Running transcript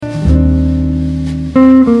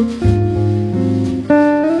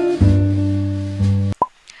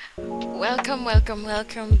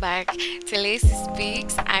welcome back to Lacey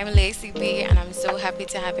Speaks. I'm Lacey B, and I'm so happy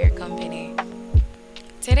to have your company.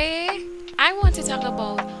 Today, I want to talk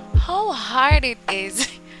about how hard it is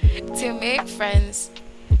to make friends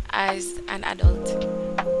as an adult.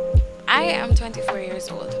 I am 24 years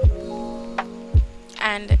old,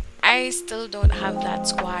 and I still don't have that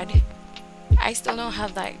squad. I still don't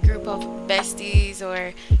have that group of besties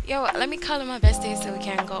or yo, let me call them my besties so we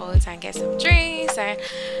can go out and get some drinks. And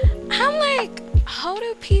I'm like, how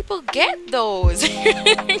do people get those?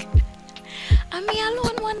 I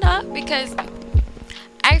alone wonder because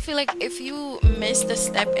I feel like if you miss the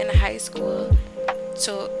step in high school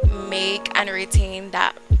to make and retain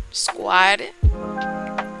that squad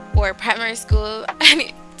or primary school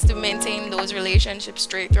and to maintain those relationships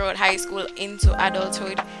straight throughout high school into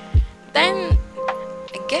adulthood, then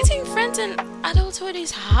getting friends in adulthood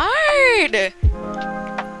is hard.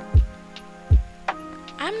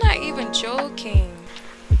 I'm not even joking.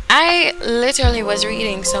 I literally was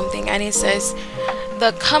reading something and it says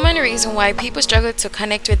the common reason why people struggle to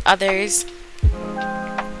connect with others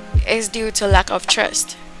is due to lack of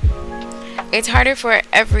trust. It's harder for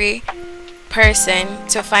every person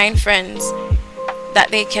to find friends that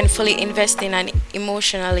they can fully invest in and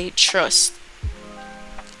emotionally trust.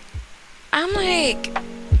 I'm like,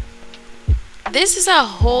 this is a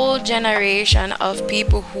whole generation of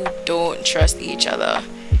people who don't trust each other.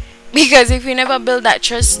 Because if you never build that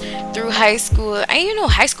trust through high school, and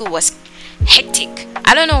high school was hectic.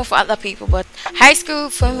 I don't know for other people, but high school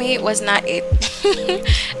for me was not it.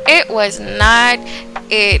 It was not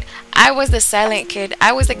it. I was the silent kid.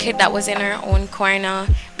 I was the kid that was in her own corner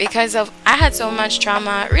because of I had so much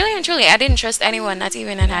trauma. Really and truly, I didn't trust anyone, not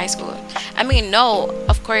even in high school. No,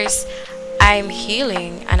 of course, I'm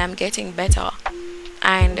healing and I'm getting better.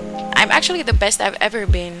 And I'm actually the best I've ever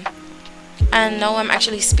been. And now I'm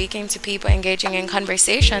actually speaking to people, engaging in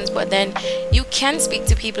conversations. But then you can speak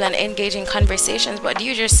to people and engage in conversations, but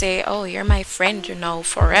you just say, oh, you're my friend,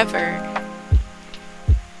 forever.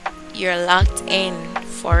 You're locked in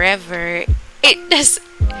forever.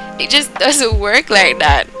 It just doesn't work like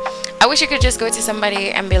that. I wish I could just go to somebody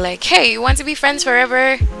and be like, hey, you want to be friends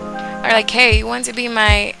forever? Or like, hey, you want to be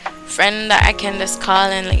my friend that I can just call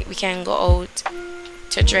and like we can go out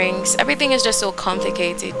to drinks. Everything is just so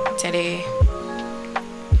complicated today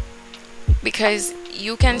because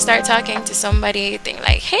you can start talking to somebody, think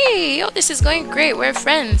like, hey, yo, this is going great, we're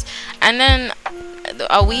friends, and then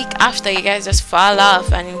a week after you guys just fall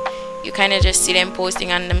off and you kind of just see them posting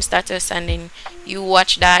on them status and then you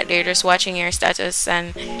watch that they're just watching your status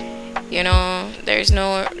and there's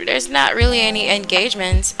not really any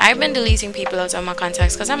engagements. I've been deleting people out of my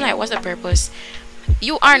contacts because I'm like, what's the purpose?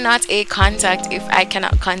 You are not a contact if I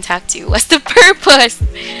cannot contact you. What's the purpose?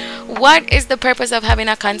 What is the purpose of having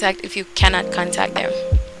a contact if you cannot contact them?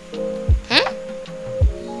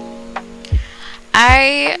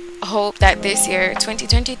 I hope that this year,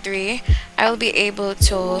 2023, I will be able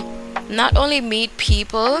to not only meet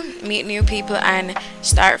new people and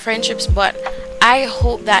start friendships, but I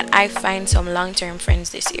hope that I find some long-term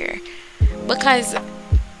friends this year because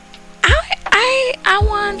I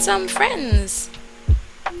want some friends.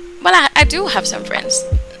 Well, I do have some friends.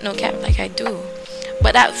 No cap, like I do.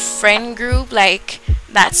 But that friend group, like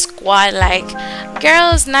that squad, like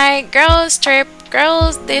girls' night, girls' trip,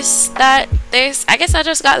 girls this, that, this. I guess I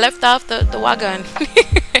just got left off the wagon.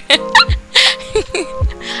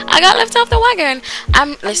 I got left off the wagon.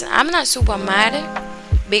 I'm not super mad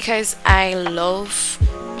because I love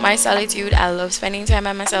my solitude. I love spending time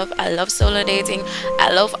by myself. I love solo dating.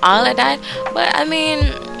 I love all of that. But I'm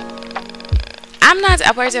not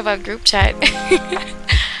a part of a group chat.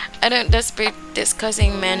 I don't just be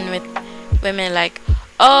discussing men with women like,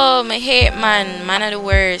 oh, me hate man are the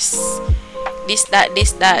worst. This,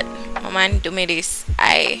 that. My man do me this.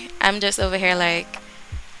 I'm just over here like,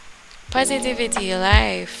 positivity,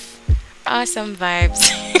 life, awesome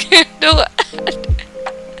vibes. No.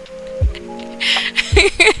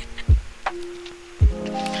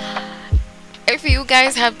 If you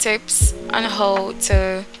guys have tips on how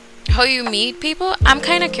you meet people, I'm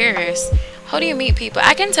kind of curious. How do you meet people?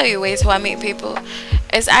 I can tell you ways how I meet people.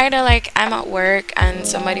 It's either like I'm at work and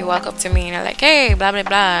somebody walk up to me and they're like, hey, blah blah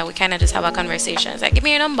blah. We kind of just have a conversation. It's like, give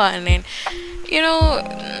me your number, and then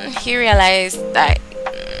he realized that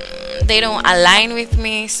they don't align with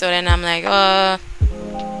me. So then I'm like,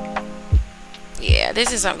 yeah,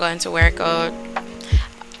 this isn't going to work out.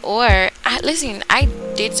 Or listen, I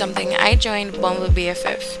did something. I joined Bumble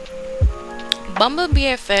BFF. Bumble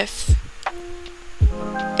BFF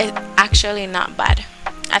is actually not bad.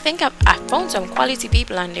 I think I found some quality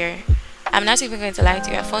people on there. I'm not even going to lie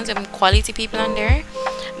to you. I found some quality people on there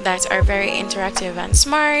that are very interactive and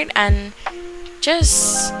smart and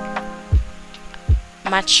just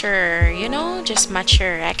mature, just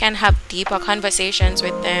mature. I can have deeper conversations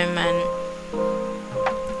with them, and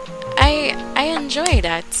I enjoy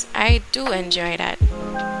that. I do enjoy that.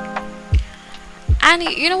 And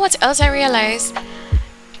you know what else I realized?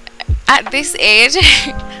 At this age,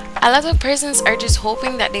 a lot of persons are just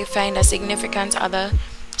hoping that they find a significant other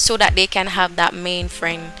so that they can have that main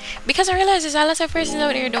friend. Because I realize there's a lot of persons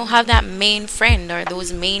out there who don't have that main friend or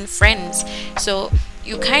those main friends. So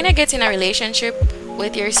you kind of get in a relationship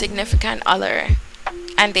with your significant other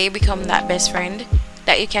and they become that best friend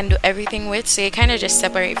that you can do everything with. So you kind of just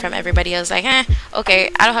separate from everybody else. Like, okay,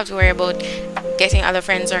 I don't have to worry about getting other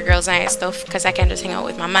friends or girls night stuff because I can just hang out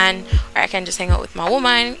with my man or I can just hang out with my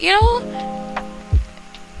woman.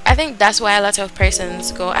 I think that's why a lot of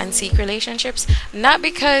persons go and seek relationships, not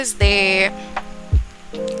because they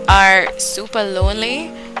are super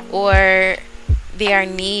lonely or they are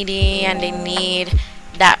needy and they need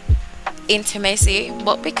that intimacy,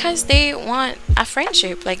 but because they want a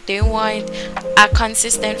friendship. Like, they want a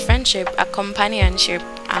consistent friendship, a companionship,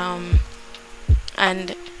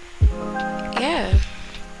 and yeah.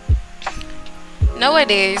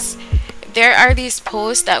 Nowadays there are these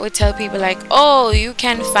posts that would tell people like, oh, you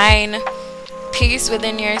can find peace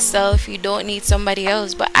within yourself, you don't need somebody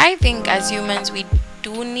else. But I think as humans we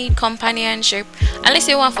do need companionship, unless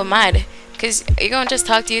you want for mad, because you don't just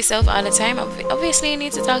talk to yourself all the time. Obviously you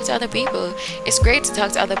need to talk to other people. It's great to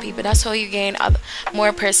talk to other people. That's how you gain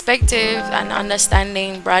more perspective and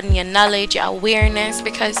understanding, broaden your knowledge, your awareness.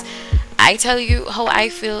 Because I tell you how I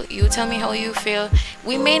feel, you tell me how you feel.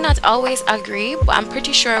 We may not always agree, but I'm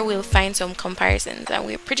pretty sure we'll find some comparisons, and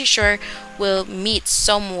we're pretty sure we'll meet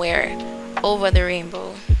somewhere over the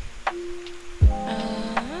rainbow.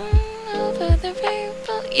 Over the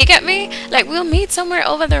rainbow. You get me? Like, we'll meet somewhere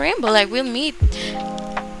over the rainbow. Like, we'll meet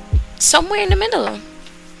somewhere in the middle.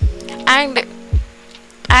 And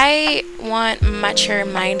I want mature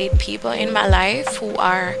minded people in my life who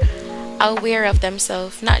are aware of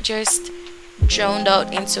themselves, not just drowned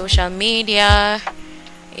out in social media,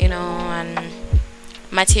 and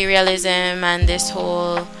materialism and this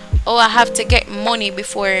whole, oh, I have to get money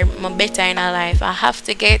before I'm better in a life. I have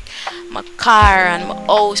to get my car and my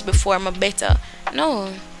house before I'm better.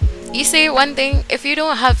 No. You say one thing, if you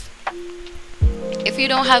don't have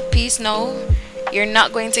peace now, you're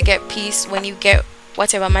not going to get peace when you get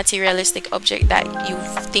whatever materialistic object that you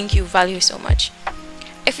think you value so much.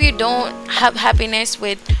 If you don't have happiness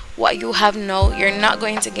with what you have now, you're not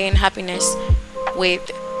going to gain happiness with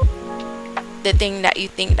the thing that you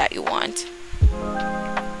think that you want.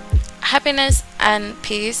 Happiness and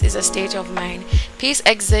peace is a state of mind. Peace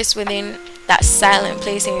exists within that silent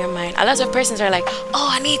place in your mind. A lot of persons are like, oh,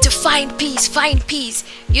 I need to find peace, find peace.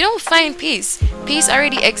 You don't find peace. Peace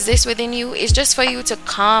already exists within you. It's just for you to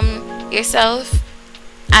calm yourself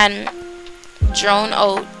and drown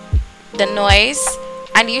out the noise.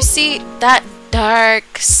 And you see that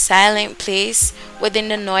dark, silent place within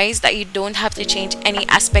the noise that you don't have to change any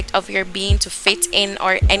aspect of your being to fit in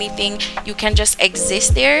or anything. You can just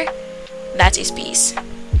exist there. That is peace.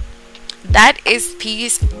 That is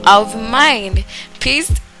peace of mind.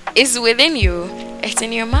 Peace is within you. It's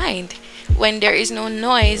in your mind. When there is no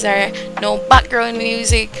noise or no background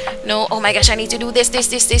music, no, oh my gosh, I need to do this.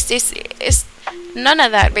 It's none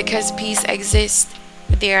of that, because peace exists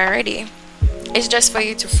there already. It's just for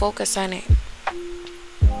you to focus on it.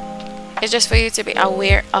 It's just for you to be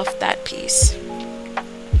aware of that peace.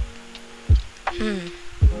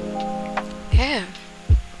 Yeah.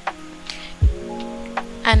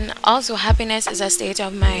 And also, happiness is a state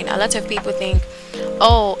of mind. A lot of people think,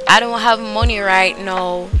 oh, I don't have money right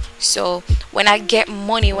now, so when I get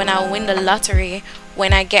money, when I win the lottery,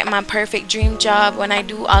 when I get my perfect dream job, when I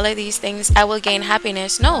do all of these things, I will gain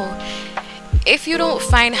happiness. No. If you don't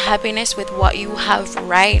find happiness with what you have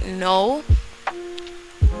right now,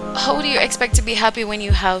 how do you expect to be happy when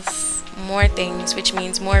you have more things, which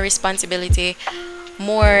means more responsibility,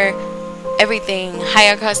 more everything,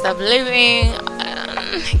 higher cost of living?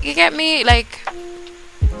 You get me? Like,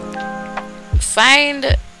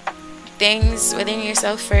 find things within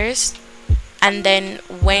yourself first, and then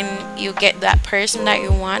when you get that person that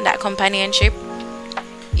you want, that companionship,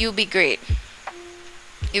 you'll be great.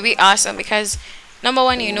 You'll be awesome, because number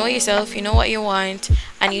one, you know yourself, you know what you want,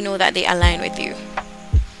 and you know that they align with you.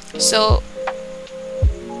 So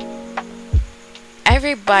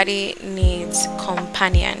everybody needs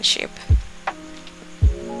companionship.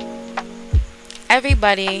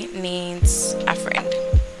 Everybody needs a friend.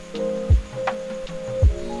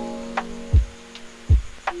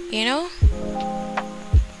 You know,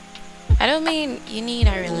 I don't mean you need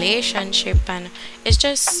a relationship, and it's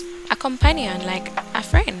just a companion, like a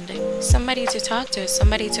friend, somebody to talk to,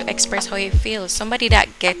 somebody to express how you feel, somebody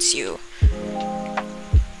that gets you.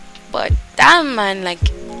 But damn, man, like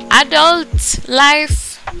adult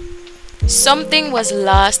life, something was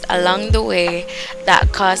lost along the way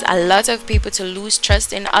that caused a lot of people to lose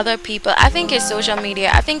trust in other people. I think it's social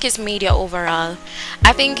media. I think it's media overall.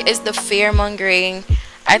 I think it's the fear mongering.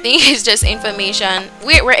 I think it's just information.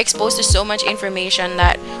 We're exposed to so much information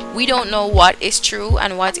that we don't know what is true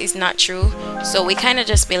and what is not true. So we kind of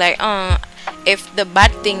just be like, if the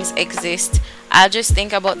bad things exist, I'll just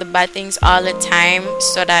think about the bad things all the time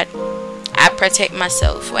so that I protect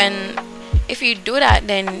myself. When if you do that,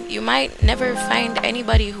 then you might never find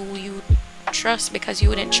anybody who you trust because you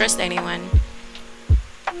wouldn't trust anyone.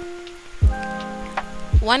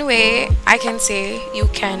 One way I can say you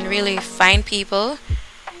can really find people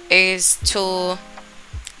is to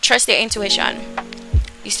trust your intuition.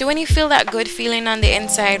 You see, when you feel that good feeling on the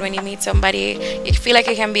inside when you meet somebody, you feel like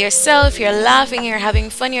you can be yourself, you're laughing, you're having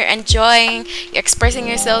fun, you're enjoying, you're expressing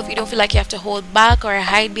yourself, you don't feel like you have to hold back or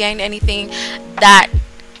hide behind anything. That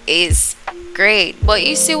is great. But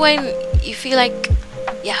you see, when you feel like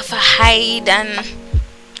you have to hide and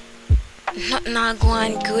not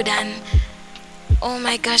going good, and oh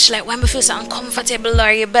my gosh, like when we feel so uncomfortable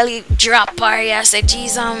or your belly drop or you say,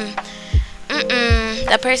 geez,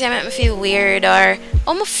 that person make me feel weird, or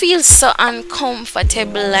me feel so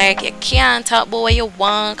uncomfortable, like you can't talk about what you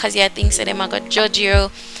want because you think so them are gonna judge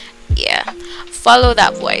you. Yeah, follow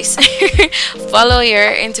that voice. Follow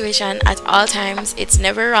your intuition at all times. It's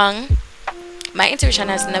never wrong. My intuition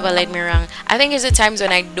has never led me wrong. I think it's the times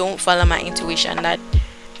when I don't follow my intuition that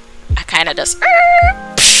I kind of just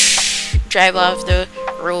drive off the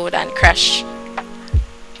road and crash,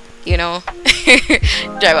 you know.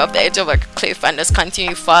 Drive off the edge of a cliff and just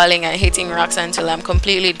continue falling and hitting rocks until I'm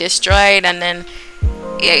completely destroyed. And then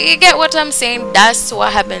you get what I'm saying. That's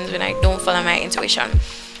what happens when I don't follow my intuition.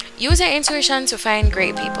 Use your intuition to find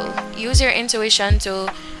great people. Use your intuition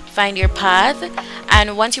to find your path,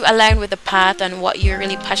 and once you align with the path and what you're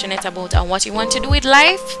really passionate about and what you want to do with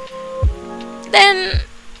life, then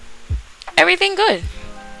everything good,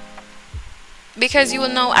 because you will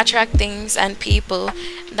now attract things and people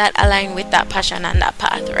that align with that passion and that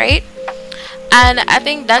path, right? And I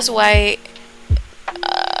think that's why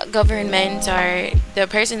government or the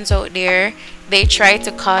persons out there, they try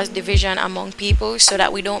to cause division among people so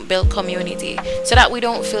that we don't build community, so that we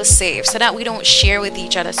don't feel safe, so that we don't share with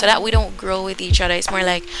each other, so that we don't grow with each other. It's more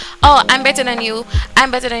like, oh, I'm better than you,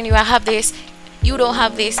 I have this, you don't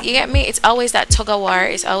have this. You get me? It's always that tug of war.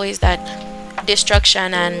 It's always that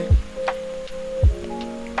destruction, and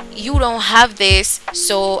you don't have this,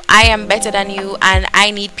 so I am better than you and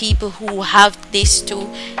I need people who have this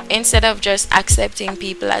too, instead of just accepting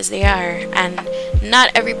people as they are. And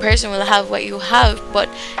not every person will have what you have, but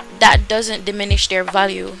that doesn't diminish their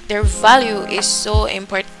value. Their value is so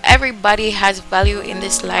important. Everybody has value in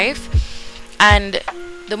this life, and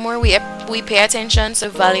the more we pay attention to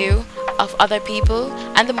the value of other people,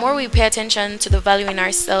 and the more we pay attention to the value in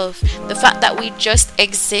ourselves, the fact that we just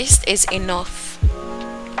exist is enough.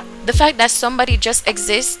 The fact that somebody just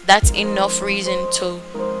exists, that's enough reason to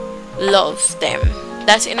love them.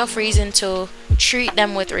 That's enough reason to treat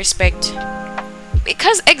them with respect.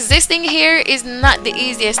 Because existing here is not the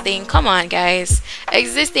easiest thing. Come on, guys.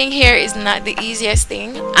 Existing here is not the easiest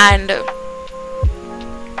thing. And,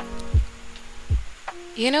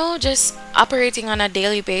 just operating on a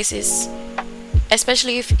daily basis,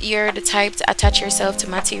 especially if you're the type to attach yourself to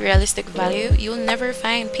materialistic value, you'll never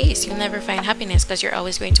find peace, you'll never find happiness, because you're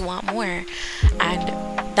always going to want more. And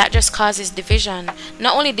that just causes division.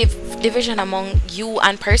 Not only division among you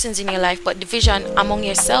and persons in your life, but division among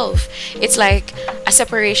yourself. It's like a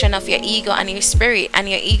separation of your ego and your spirit, and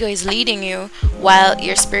your ego is leading you while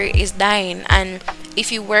your spirit is dying. And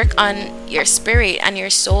if you work on your spirit and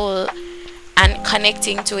your soul and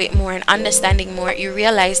connecting to it more and understanding more, you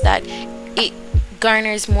realize that it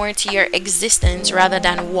garners more to your existence rather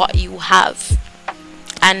than what you have.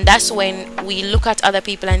 And that's when we look at other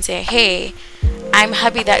people and say, hey, I'm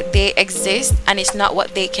happy that they exist, and it's not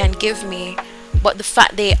what they can give me, but the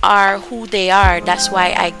fact they are who they are. That's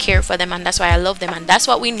why I care for them, and that's why I love them. And that's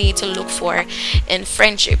what we need to look for in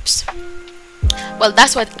friendships. Well,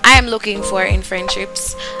 that's what I am looking for in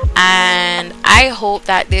friendships, and I hope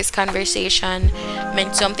that this conversation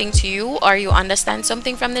meant something to you, or you understand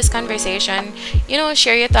something from this conversation.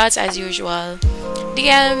 Share your thoughts as usual.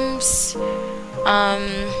 DMs,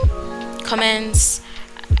 comments,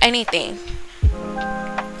 anything.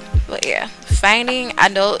 But yeah, finding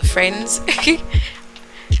adult friends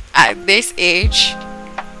at this age,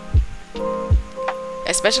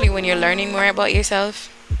 especially when you're learning more about yourself,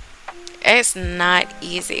 it's not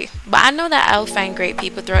easy. But I know that I'll find great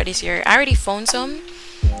people throughout this year. I already found some.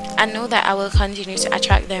 I know that I will continue to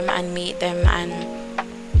attract them and meet them and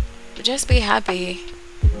just be happy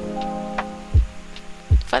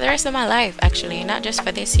for the rest of my life, actually. Not just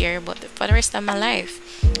for this year, but for the rest of my life.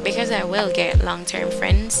 Because I will get long term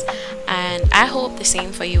friends, and I hope the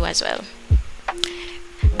same for you as well.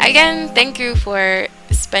 Again, thank you for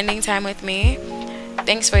spending time with me.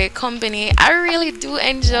 Thanks for your company. I really do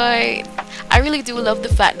love the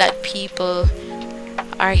fact that people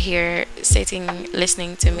are here sitting,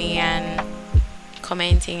 listening to me, and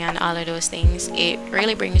commenting and all of those things. It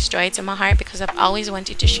really brings joy to my heart because I've always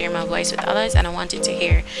wanted to share my voice with others and I wanted to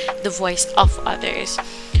hear the voice of others.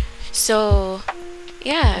 So,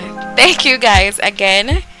 yeah, thank you guys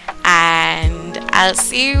again, and I'll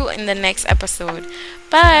see you in the next episode.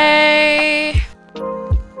 Bye.